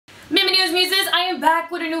I am back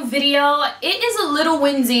with a new video. It is a little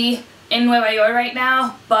windy in Nueva York right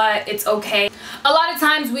now, but it's okay. A lot of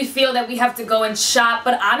times we feel that we have to go and shop,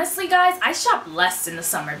 but honestly guys, I shop less in the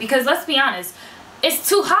summer because let's be honest, it's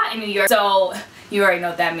too hot in New York. So you already know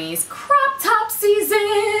what that means. Crop top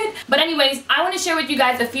season. But anyways, I want to share with you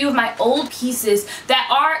guys a few of my old pieces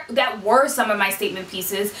that were some of my statement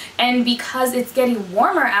pieces, and because it's getting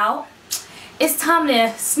warmer out, it's time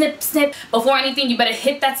to snip. Before anything, you better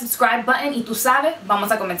hit that subscribe button y tú sabes,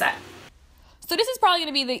 vamos a comenzar. So this is probably going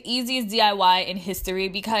to be the easiest DIY in history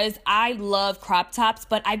because I love crop tops,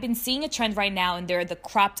 but I've been seeing a trend right now and they're the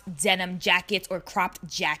cropped denim jackets or cropped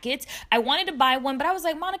jackets. I wanted to buy one, but I was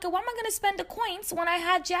like, Monica, why am I going to spend the coins when I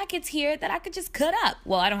have jackets here that I could just cut up?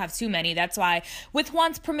 Well, I don't have too many. That's why, with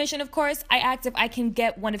Juan's permission, of course, I asked if I can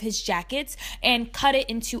get one of his jackets and cut it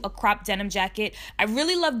into a cropped denim jacket. I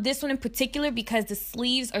really love this one in particular because the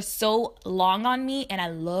sleeves are so long on me and I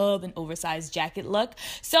love an oversized jacket look.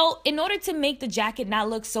 So in order to make the jacket not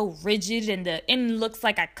look so rigid and the end looks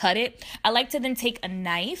like I cut it, I like to then take a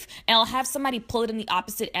knife and I'll have somebody pull it in the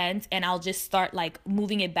opposite end and I'll just start like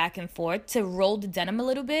moving it back and forth to roll the denim a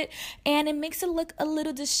little bit, and it makes it look a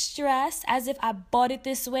little distressed as if I bought it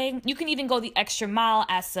this way. You can even go the extra mile,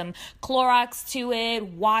 add some Clorox to it,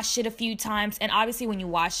 wash it a few times, and obviously when you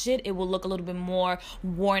wash it, it will look a little bit more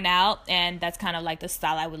worn out, and that's kind of like the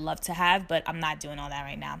style I would love to have, but I'm not doing all that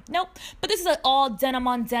right now. Nope. But this is an all denim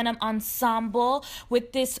on denim ensemble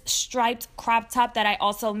with this striped crop top that I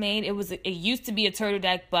also made. It used to be a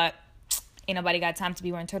turtleneck, but ain't nobody got time to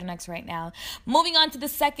be wearing turtlenecks right now. Moving on to the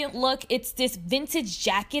second look, it's this vintage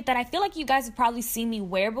jacket that I feel like you guys have probably seen me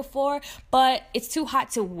wear before, but it's too hot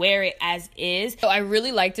to wear it as is. So I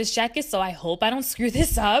really like this jacket, so I hope I don't screw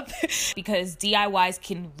this up because DIYs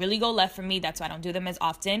can really go left for me. That's why I don't do them as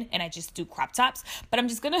often, and I just do crop tops. But I'm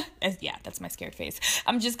just gonna, yeah, that's my scared face.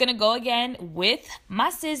 I'm just gonna go again with my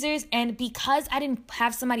scissors, and because I didn't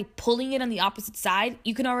have somebody pulling it on the opposite side,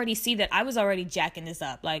 you can already see that I was already jacking this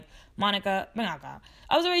up. Like, Monica,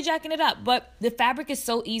 I was already jacking it up, but the fabric is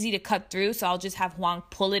so easy to cut through, so I'll just have Juan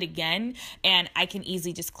pull it again, and I can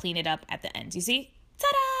easily just clean it up at the end. You see?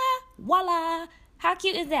 Ta-da! Voila! How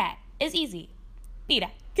cute is that? It's easy. Mira.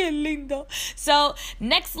 Que lindo. So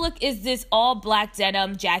next look is this all black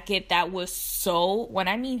denim jacket that was so, when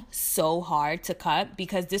I mean so hard to cut,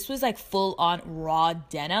 because this was like full on raw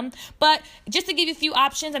denim. But just to give you a few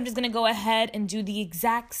options, I'm just going to go ahead and do the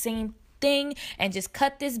exact same thing and just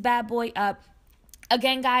cut this bad boy up.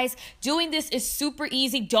 Again, guys, doing this is super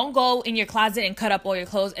easy. Don't go in your closet and cut up all your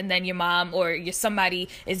clothes and then your mom or somebody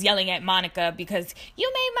is yelling at Monica because you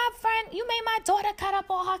made my daughter cut up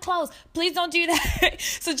all her clothes. Please don't do that.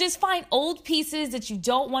 So just find old pieces that you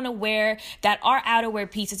don't want to wear that are outerwear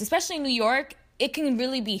pieces, especially in New York. It can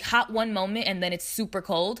really be hot one moment and then it's super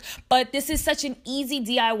cold. But this is such an easy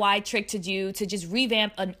DIY trick to do, to just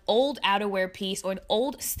revamp an old outerwear piece or an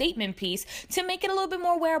old statement piece to make it a little bit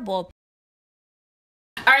more wearable.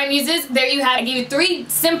 Alright, muses, there you have it. I gave you 3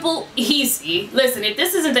 simple, easy. Listen, if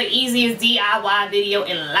this isn't the easiest DIY video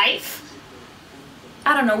in life,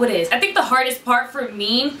 I don't know what is. I think the hardest part for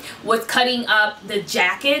me was cutting up the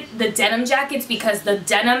jacket, the denim jackets, because the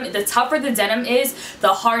tougher the denim is, the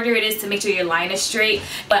harder it is to make sure your line is straight.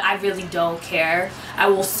 But I really don't care. I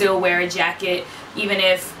will still wear a jacket, even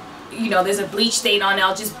if, you know, there's a bleach stain on it.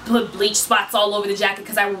 I'll just put bleach spots all over the jacket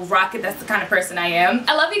because I will rock it. That's the kind of person I am.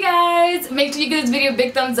 I love you guys. Make sure you give this video a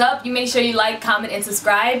big thumbs up. You make sure you like, comment, and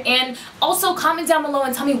subscribe. And also comment down below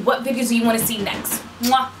and tell me what videos you want to see next.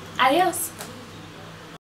 Mwah. Adios.